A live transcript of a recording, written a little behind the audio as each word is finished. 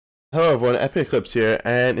Hello everyone, Eclipse here,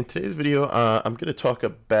 and in today's video, I'm going to talk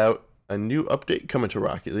about a new update coming to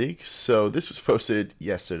Rocket League. So this was posted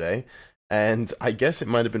yesterday, and I guess it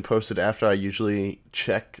might have been posted after I usually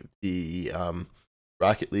check the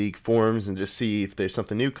Rocket League forums and just see if there's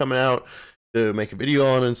something new coming out to make a video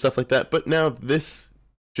on and stuff like that. But now this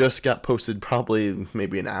just got posted probably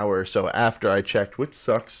maybe an hour or so after I checked, which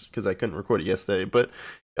sucks because I couldn't record it yesterday, but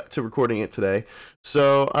got to recording it today.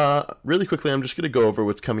 So really quickly, I'm just going to go over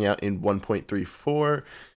what's coming out in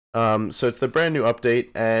 1.34. So it's the brand new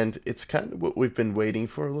update, and it's kind of what we've been waiting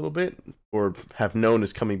for a little bit, or have known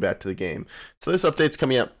is coming back to the game. So this update's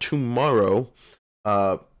coming out tomorrow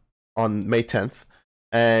on May 10th,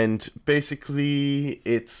 and basically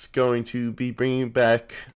it's going to be bringing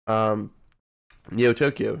back Neo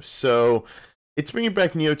Tokyo. So it's bringing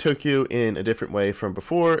back Neo Tokyo in a different way from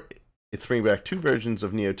before. It's bringing back two versions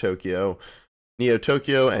of Neo Tokyo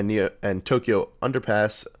and Tokyo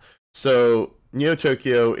Underpass. So Neo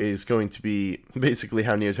Tokyo is going to be basically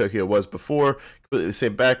how Neo Tokyo was before, completely the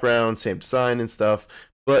same background, same design and stuff,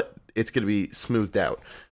 but it's going to be smoothed out.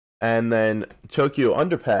 And then Tokyo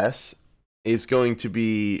Underpass is going to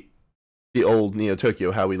be the old Neo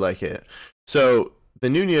Tokyo, how we like it. So the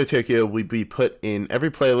new Neo Tokyo will be put in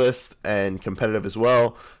every playlist and competitive as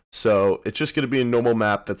well. So it's just going to be a normal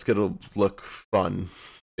map that's going to look fun,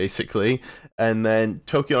 basically. And then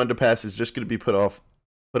Tokyo Underpass is just going to be put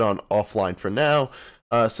on offline for now.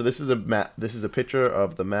 So this is a map. This is a picture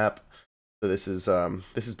of the map. So this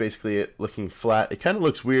is basically it looking flat. It kind of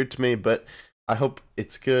looks weird to me, but I hope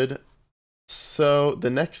it's good. So the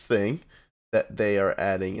next thing that they are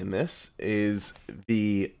adding in this is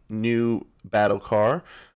the new battle car,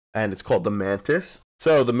 and it's called the Mantis.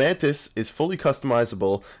 So the Mantis is fully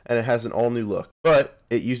customizable, and it has an all-new look, but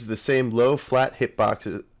it uses the same low, flat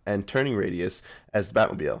hitbox and turning radius as the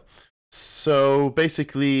Batmobile. So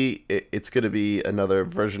basically, it's going to be another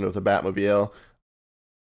version of the Batmobile,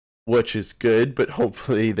 which is good, but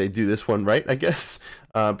hopefully they do this one right, I guess,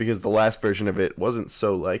 because the last version of it wasn't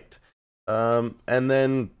so liked. And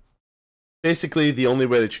then basically the only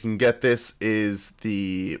way that you can get this is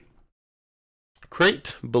the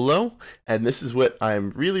crate below, and this is what I'm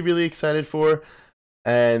really excited for,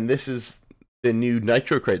 and this is the new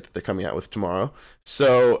Nitro Crate that they're coming out with tomorrow.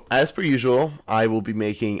 So as per usual, I will be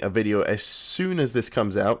making a video as soon as this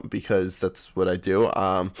comes out, because that's what I do.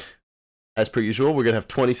 As per usual, we're gonna have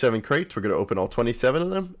 27 crates. We're gonna open all 27 of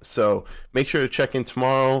them, so make sure to check in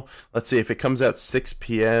tomorrow. Let's see, if it comes out 6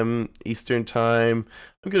 p.m. Eastern time,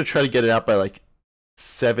 I'm gonna try to get it out by like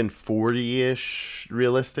 7:40ish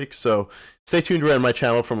realistic, so stay tuned around my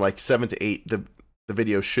channel from like 7 to 8. The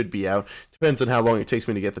video should be out. Depends on how long it takes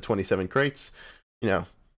me to get the 27 crates, you know.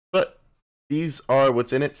 But these are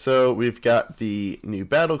what's in it. So we've got the new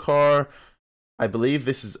battle car. I believe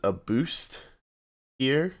this is a boost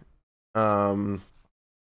here. I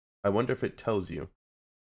wonder if it tells you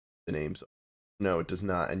the names. No, it does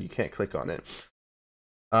not, and you can't click on it.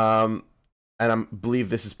 And I believe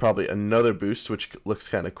this is probably another boost, which looks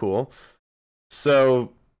kind of cool.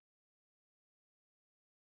 So,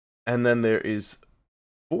 and then there is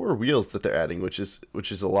 4 wheels that they're adding, which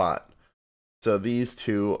is a lot. So these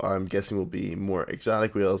two, I'm guessing, will be more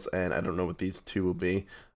exotic wheels, and I don't know what these two will be.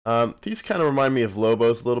 These kind of remind me of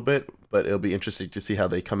Lobos a little bit, but it'll be interesting to see how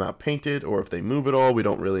they come out painted, or if they move at all. We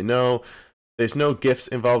don't really know. There's no GIFs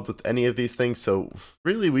involved with any of these things, so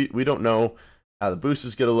really we don't know how the boost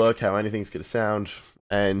is going to look, how anything's going to sound,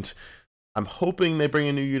 and I'm hoping they bring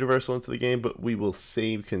a new Universal into the game, but we will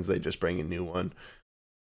see, because they just bring a new one.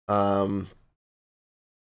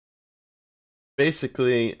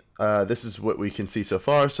 Basically, this is what we can see so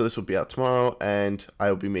far, so this will be out tomorrow, and I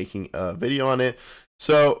will be making a video on it.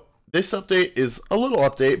 So this update is a little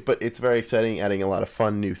update, but it's very exciting, adding a lot of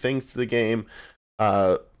fun new things to the game.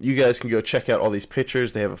 You guys can go check out all these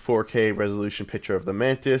pictures. They have a 4K resolution picture of the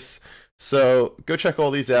Mantis. So go check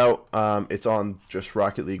all these out. It's on just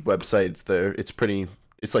Rocket League website. It's there.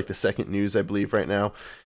 It's like the second news, I believe, right now.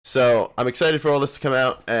 So I'm excited for all this to come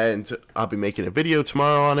out, and I'll be making a video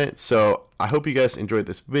tomorrow on it. So I hope you guys enjoyed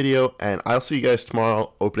this video, and I'll see you guys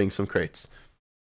tomorrow opening some crates.